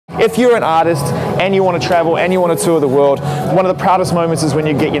If you're an artist and you want to travel and you want to tour the world, one of the proudest moments is when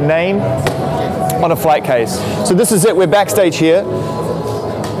you get your name on a flight case. So this is it, we're backstage here.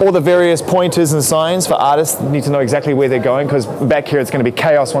 All the various pointers and signs for artists need to know exactly where they're going, because back here it's going to be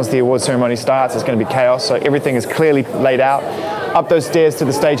chaos once the award ceremony starts. It's going to be chaos, so everything is clearly laid out. Up those stairs to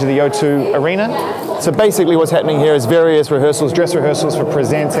the stage of the O2 Arena. So basically what's happening here is various rehearsals, dress rehearsals for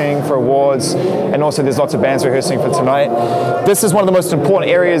presenting, for awards, and also there's lots of bands rehearsing for tonight. This is one of the most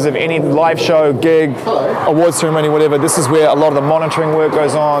important areas of any live show, gig, awards ceremony, whatever. This is where a lot of the monitoring work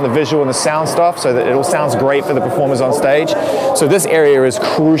goes on, the visual and the sound stuff, so that it all sounds great for the performers on stage. So this area is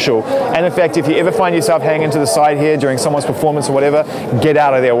crucial. And in fact, if you ever find yourself hanging to the side here during someone's performance or whatever, get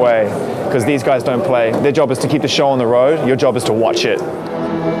out of their way, because these guys don't play. Their job is to keep the show on the road. Your job is to watch it.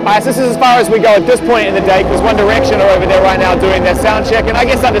 Alright, so this is as far as we go at this point in the day, because One Direction are over there right now doing their sound check, and I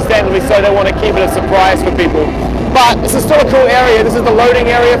guess understandably so, they want to keep it a surprise for people. But this is still a cool area. This is the loading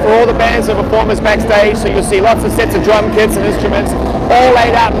area for all the bands and performers backstage, so you'll see lots of sets of drum kits and instruments all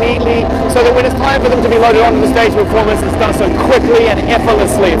laid out neatly, so that when it's time for them to be loaded onto the stage performance, it's done so quickly and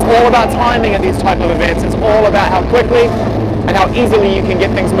effortlessly. It's all about timing at these type of events. It's all about how quickly and how easily you can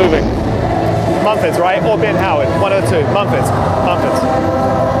get things moving. Mumfords, right? Or Ben Howard, one of the two. Mumfords.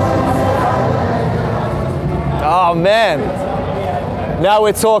 Oh man, now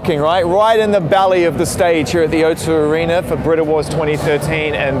we're talking, right? Right in the belly of the stage here at the O2 Arena for BRIT Awards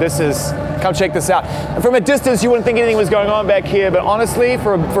 2013, and this is, come check this out. And from a distance, you wouldn't think anything was going on back here, but honestly,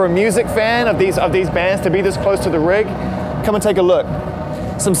 for a music fan of these bands to be this close to the rig, come and take a look.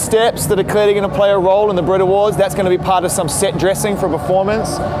 Some steps that are clearly going to play a role in the BRIT Awards. That's going to be part of some set dressing for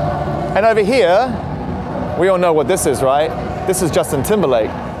performance. And over here, we all know what this is, right? This is Justin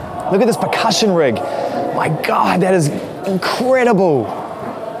Timberlake. Look at this percussion rig. My God, that is incredible.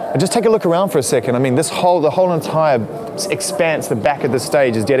 And just take a look around for a second. I mean, the whole entire expanse, the back of the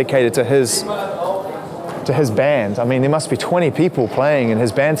stage, is dedicated to his band. I mean, there must be 20 people playing in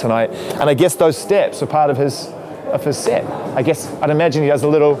his band tonight. And I guess those steps are part of his set. I'd imagine he does a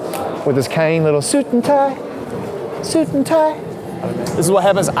little, with his cane, little suit and tie. This is what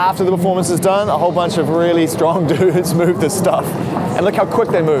happens after the performance is done. A whole bunch of really strong dudes move this stuff. And look how quick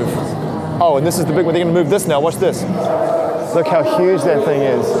they move. Oh, and this is the big one. They're going to move this now. Watch this. Look how huge that thing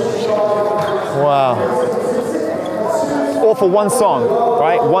is. Wow. All for one song,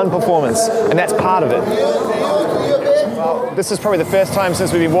 right? One performance. And that's part of it. Well, this is probably the first time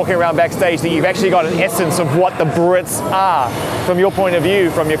since we've been walking around backstage that you've actually got an essence of what the Brits are from your point of view,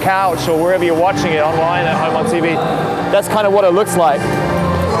 from your couch or wherever you're watching it, online, at home on TV. That's kind of what it looks like.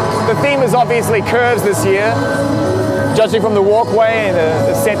 The theme is obviously curves this year, judging from the walkway and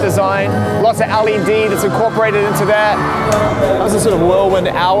the set design. Lots of LED that's incorporated into that. That was a sort of whirlwind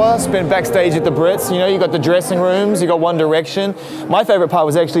hour spent backstage at the Brits. You know, you got the dressing rooms, you got One Direction. My favorite part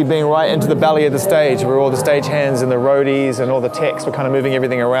was actually being right into the belly of the stage, where all the stagehands and the roadies and all the techs were kind of moving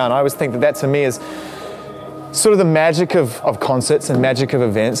everything around. I always think that to me is sort of the magic of concerts and magic of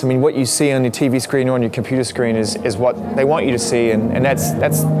events. I mean, what you see on your TV screen or on your computer screen is what they want you to see, and that's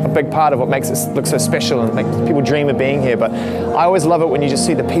a big part of what makes it look so special and makes people dream of being here. But I always love it when you just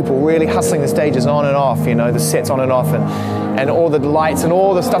see the people really hustling the stages on and off, you know, the sets on and off, and all the lights and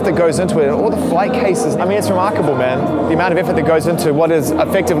all the stuff that goes into it, and all the flight cases. I mean, it's remarkable, man, the amount of effort that goes into what is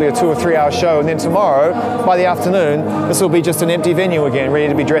effectively a 2 or 3 hour show, and then tomorrow, by the afternoon, this will be just an empty venue again, ready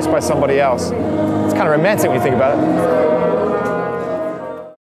to be dressed by somebody else. It's kind of romantic when you think about it.